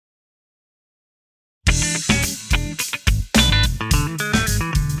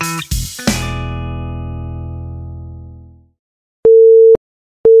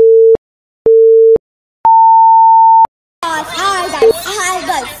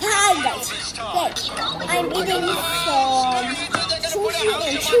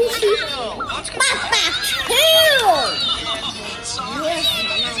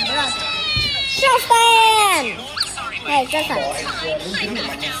I'm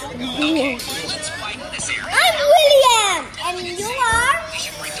William, and you are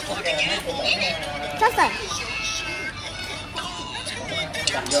Justin.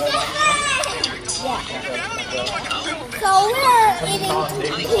 Yeah. So we're eating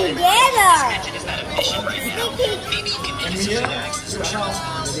together.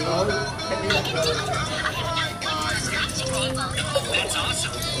 That's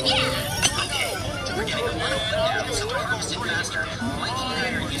awesome. Yeah. We're getting a little now, so our hosted master, Mikey and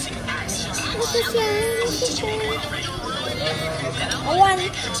I are using access. I want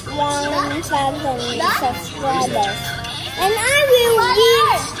 1,000 subscribers, and I will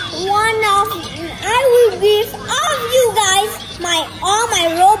give all of you guys all my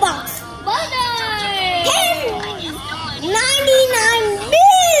Robux. 99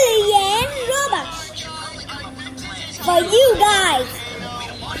 billion Robux for you guys.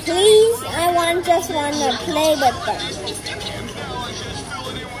 Please, I just wanna play with them.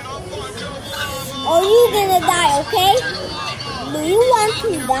 Or you gonna die, okay? Do you want to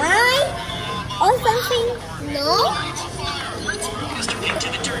die or something? No?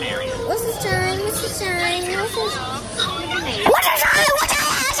 What's the time? What's the time? What's the time? What's the time? What's the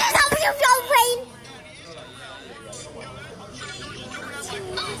time?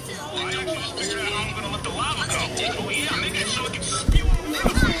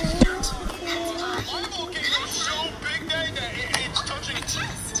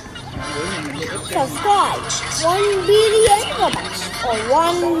 Subscribe 1 billion Robux or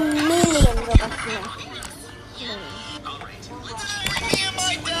 1 million Robux.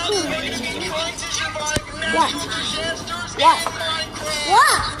 What? What?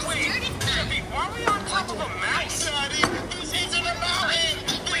 What?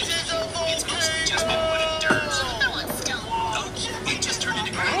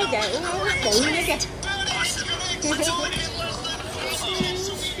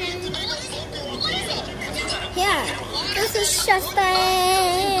 Yeah, this is just a...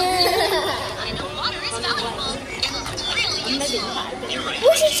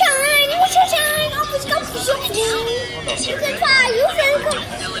 What's your time? What's your time? Oh, it's got something. You can try. You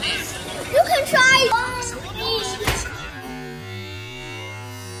can try.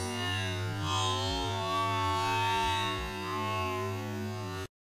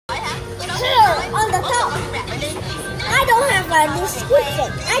 Here on the top. I don't have a description.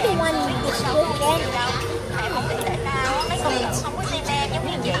 I don't want a description.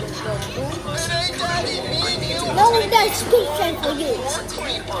 No description for you.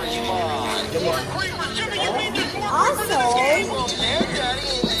 Also,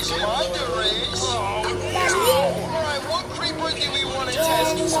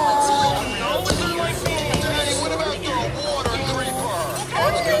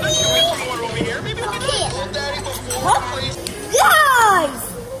 guys,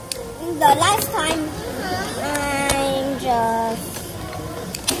 the last time I'm just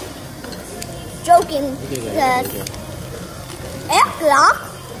joking because F-lock.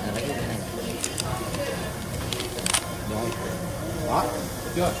 Đó,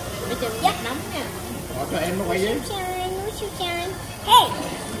 chưa? Bây giờ dắt nóng nha. Đó, cho em nó quay với. Hey,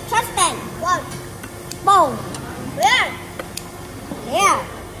 Justin, one, boom, yeah, yeah,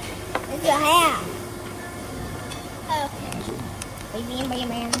 it's your hair. Baby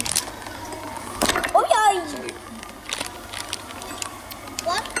man. Ôi trời.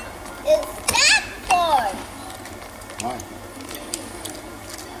 What is that for? Rồi.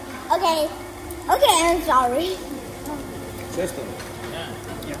 Okay, I'm sorry. System.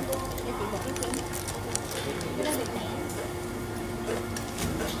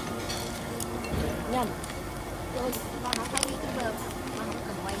 Nhầm.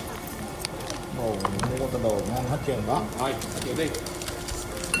 Ồ, mua cái đồ ngon hết trơn đó. Rồi, chịu đi.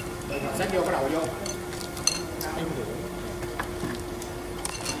 Xách vô cái đầu vô.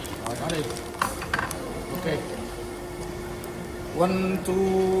 Rồi, nói đi. Ok. 1,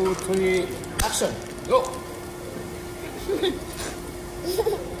 2, 3, action. Go.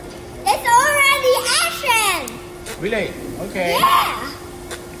 It's already action. Really? Okay. Yeah.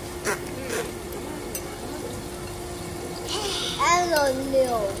 Hello.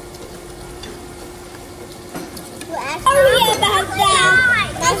 Sorry about that.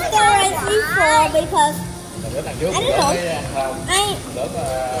 My story before because I don't know.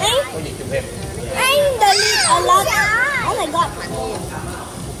 I delete a lot. Oh my god.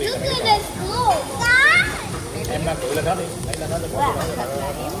 Look at the school. Em đang tự lên đó đi. Lấy lên đó đi.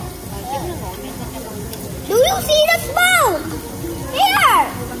 Do you see the smoke? Here.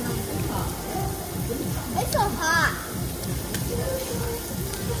 It's so hot.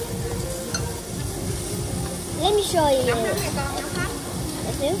 Let me show you.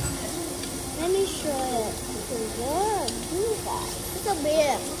 xíu. Let me show it to you guys. It's a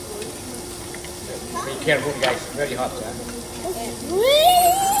beer. Be careful guys, very hot. It's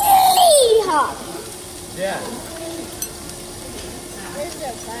really hot. Yeah.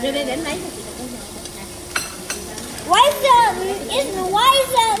 Đưa đây đến lấy cho chị được Why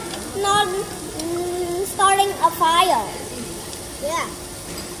is it not starting a fire? Yeah.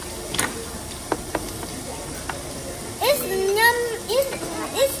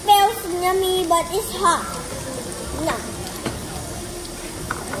 It smells yummy, but it's hot. No.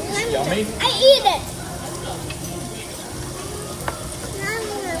 Yummy. I eat it.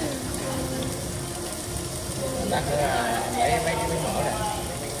 Lát nữa lấy mấy cái mỡ này,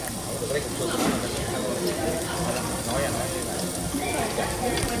 lấy cục xương nói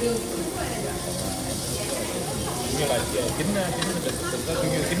như là chín đừng có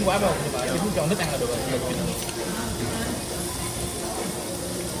chín quá đâu, nhưng mà chín cho nước ăn là được rồi, chín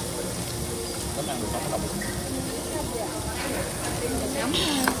nước ăn được nóng nóng.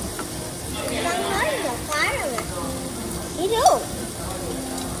 Đang nói một cái rồi. Đi đâu?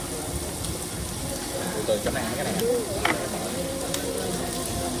 Từ chỗ này cái này.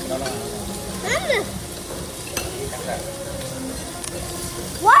 Đó là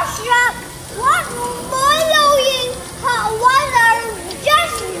what boiling hot water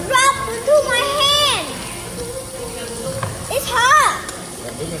just dropped into my hand? It's hot.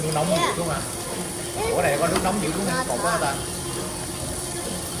 Nước nóng dịu xuống à? Ủa này có nước nóng dịu xuống không? Còn có ta?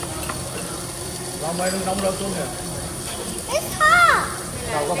 Có mấy nước nóng rớt xuống kìa. It's hot.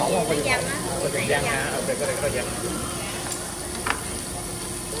 Đâu có mỏng không? Có dần dang nha. Ok, có đây có dần.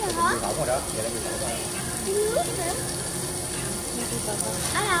 Bị mỏng rồi đó. Vậy là bị mỏng rồi.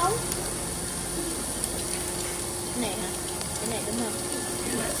 Ở đâu? này hả? Cái này đúng không?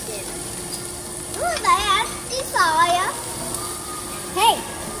 Đúng rồi, tại ạ. Đi sòi á. Hey,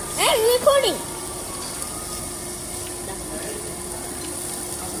 I'm recording.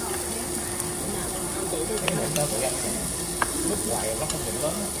 Cái này tao tụi em nước ngoài nó không được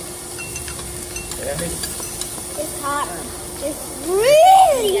lớn. Để em đi. It's hot. It's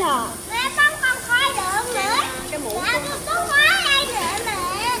really hot. Mẹ con khoai được nữa. Mẹ con khoai đây nữa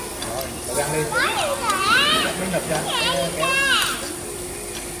mẹ. Rồi, tụi em đi. Khoai đi mẹ. Miếng thịt ra.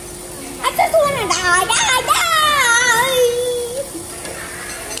 Anh sẽ thua này đòi.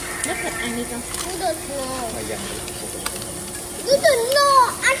 Nước thịt ăn đi con. Không được no. Mày dần đi. You don't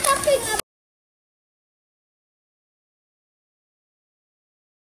know. I'm talking about.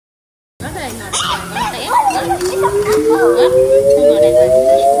 Nó đây nè, con té. Không ngồi đây rồi.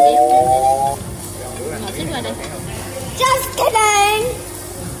 Ngồi xích qua đây. Just kidding.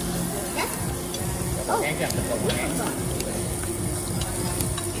 Ngán cho thịt còn ngán.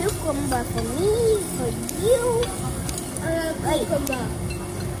 Cucumber for me, for you. Cucumber.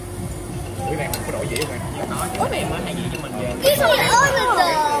 Bữa nay mình có đổi dĩa không em? Nói bữa nay mới hay dĩa cho mình về. It's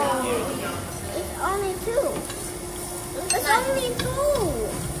only two. It's only two.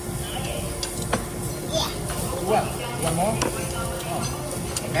 Yeah. Quá, quanh món.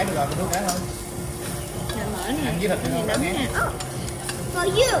 Cái được rồi, mình nuốt cái thôi. Nè mỡ nè. Ăn với thịt nữa Nóng nè. nè. Oh, for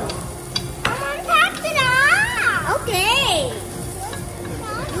you. I want that to đó. Okay.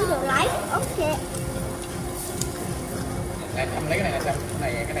 You don't like? Okay. Này, em lấy cái này là sao?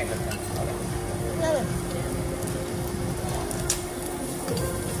 Cái này thịt nè. Rồi.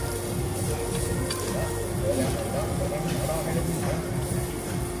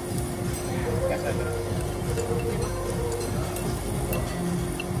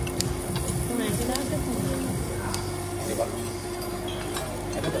 Con này cái đó cái phần. Đi bật.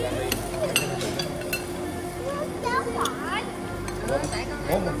 Em nói tụi em đi.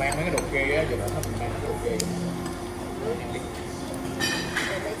 Muốn mình mang mấy cái đồ kê á, giờ nó mình mang cái đồ kê.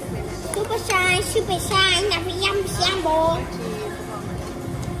 Super size, nhập yum sample.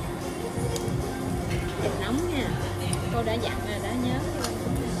 Thịt nóng nha. Cô đã dặn rồi đó, nhớ.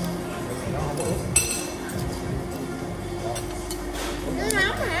 Nó không có ướt. Nó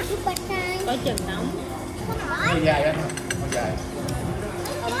nóng hả? Super size. Có chừng nóng. Nó dài á, nó dài.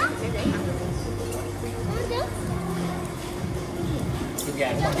 Chân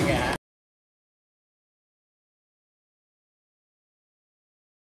gà đúng không? Chân gà.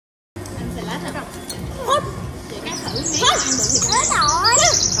 Ăn salad hả? Hút. Chị cắt thử miếng ăn được thì Ớt rồi.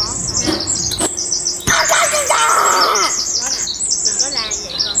 có. Có nè. Đừng có la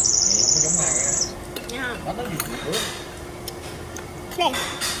vậy con. Này không có giống này á. Nha không? Nó có gì ướt. Đây.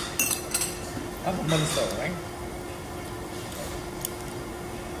 Nó một monster đấy.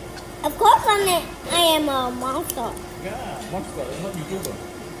 Of course I am a monster. Yeah, monster nó YouTuber.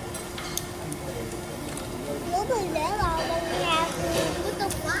 Nếu mình để vào trong nhà, tiếp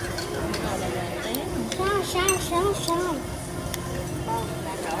tục Sao.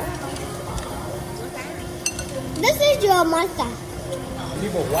 This is your monster.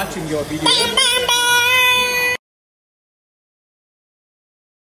 People watching your video. Bam, bam,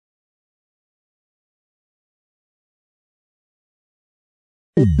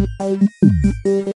 bam.